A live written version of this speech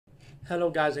Hello,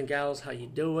 guys and gals. How you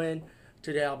doing?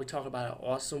 Today I'll be talking about an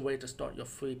awesome way to start your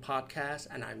free podcast,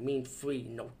 and I mean free.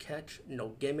 No catch, no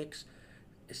gimmicks.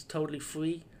 It's totally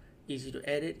free, easy to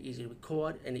edit, easy to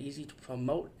record, and easy to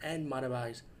promote and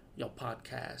monetize your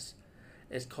podcast.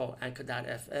 It's called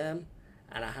Anchor.fm,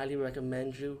 and I highly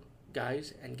recommend you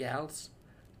guys and gals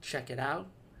check it out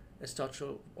and start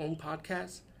your own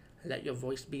podcast and let your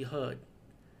voice be heard.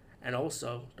 And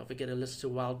also, don't forget to listen to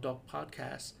Wild Dog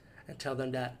Podcast and tell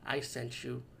them that I sent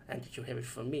you and that you hear it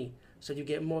from me. So you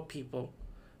get more people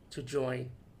to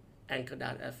join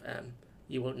Anchor.fm.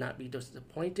 You will not be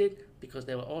disappointed because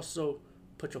they will also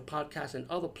put your podcast in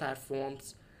other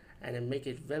platforms and then make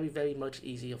it very, very much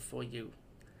easier for you.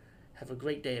 Have a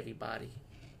great day, everybody.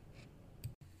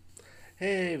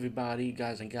 Hey, everybody,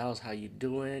 guys and gals, how you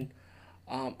doing?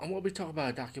 I'm going to be talking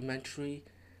about a documentary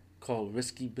called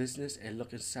Risky Business, a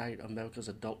look inside America's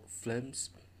adult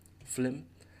film.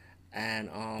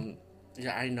 And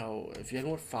yeah, I know if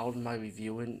anyone followed my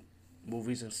reviewing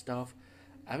movies and stuff,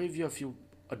 I review a few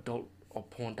adult or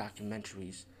porn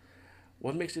documentaries.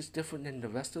 What makes this different than the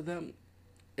rest of them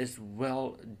is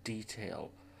well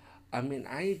detailed. I mean,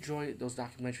 I enjoy those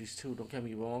documentaries too, don't get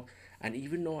me wrong. And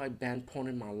even though I banned porn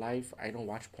in my life, I don't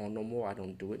watch porn no more. I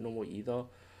don't do it no more either.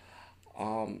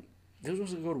 Um, this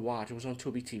was a good watch. It was on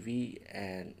Tubi TV,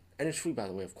 and it's free, by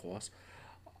the way, of course.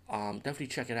 Definitely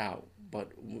check it out.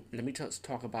 But let me just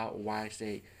talk about why I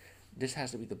say this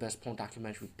has to be the best porn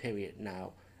documentary, period,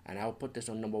 now. And I'll put this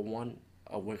on number one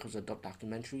when it comes to adult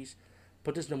documentaries.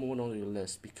 Put this number one on your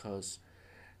list because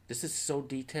this is so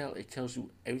detailed. It tells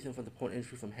you everything from the porn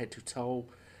industry from head to toe.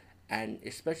 And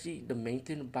especially the main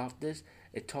thing about this,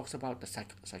 it talks about the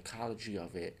psychology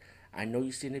of it. I know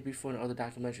you've seen it before in other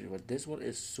documentaries, but this one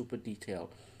is super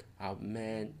detailed. How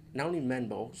men, not only men,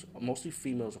 but also, mostly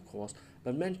females, of course,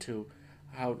 but men too,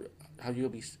 how you'll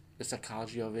be, the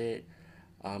psychology of it.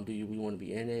 Do you really want to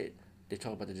be in it? They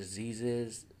talk about the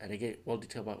diseases, and they get all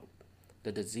detail about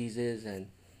the diseases and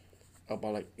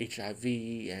about like HIV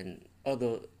and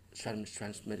other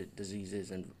transmitted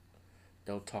diseases, and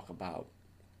they'll talk about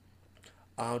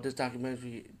this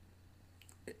documentary.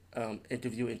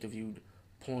 Interviewed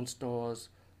porn stars,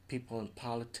 people in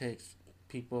politics,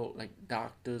 people like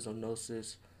doctors or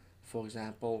nurses, for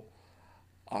example,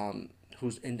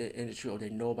 who's in the industry or they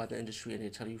know about the industry and they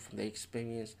tell you from their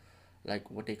experience, like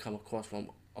what they come across from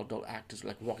adult actors,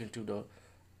 like walking through the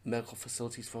medical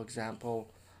facilities, for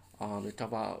example. They talk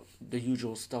about the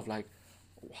usual stuff like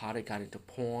how they got into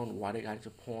porn, why they got into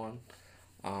porn.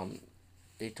 Um,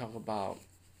 they talk about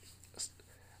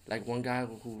like one guy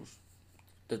who's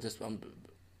this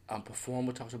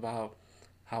performer talks about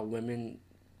how women,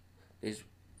 there's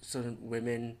certain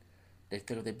women, they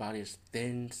think of their body as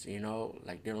thin,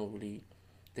 like they don't really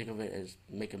think of it as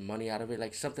making money out of it,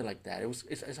 like something like that.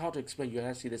 It's hard to explain. You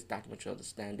gotta see this documentary to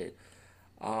understand it.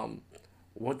 Um,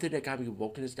 One thing that got me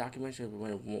woke in this documentary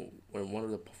when one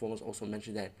of the performers also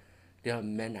mentioned that there are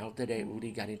men out there that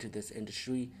really got into this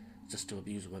industry just to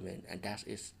abuse women, and that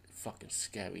is fucking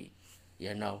scary,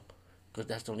 you know, because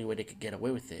that's the only way they could get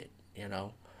away with it.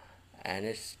 And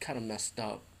it's kind of messed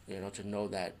up, to know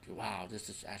that, wow, this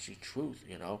is actually truth.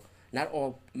 Not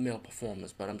all male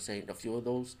performers, but I'm saying a few of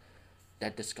those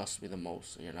that disgusts me the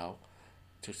most.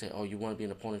 To say, oh, you want to be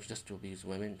an opponent just to abuse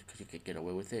women because you could get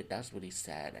away with it, that's really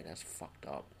sad and that's fucked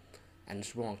up. And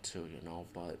it's wrong too,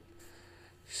 but,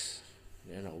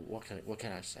 what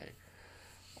can I say?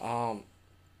 Um,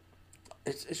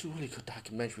 it's a really good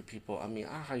documentary, people. I mean,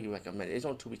 I highly recommend it. It's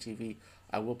on Tubi TV.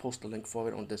 I will post a link for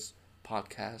it on this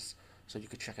podcast so you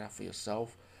can check it out for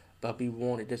yourself. But be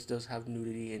warned, this does have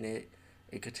nudity in it.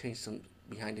 It contains some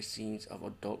behind the scenes of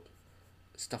adult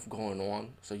stuff going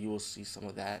on, so you will see some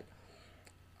of that.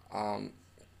 Um,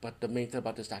 but the main thing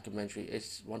about this documentary,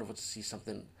 it's wonderful to see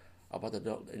something about the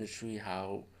adult industry,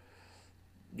 how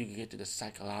you can get to the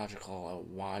psychological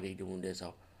of why they doing this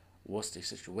or what's the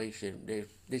situation.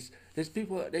 There's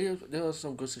people, there are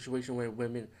some good situations where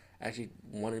women actually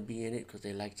want to be in it because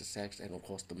they like the sex and of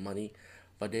course the money,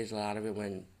 but there's a lot of it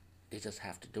when they just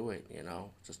have to do it,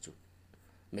 just to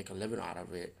make a living out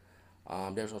of it.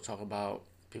 There's also talk about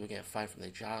people getting fired from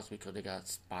their jobs because they got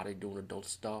spotted doing adult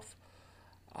stuff,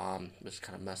 which is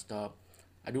kind of messed up.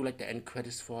 I do like the end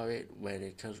credits for it when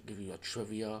it give you a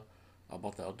trivia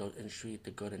about the adult industry,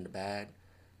 the good and the bad,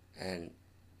 and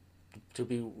to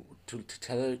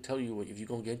tell you if you're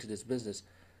gonna get into this business,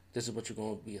 this is what you're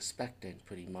gonna be expecting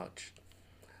pretty much.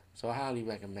 So I highly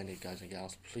recommend it, guys and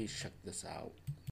gals. Please check this out.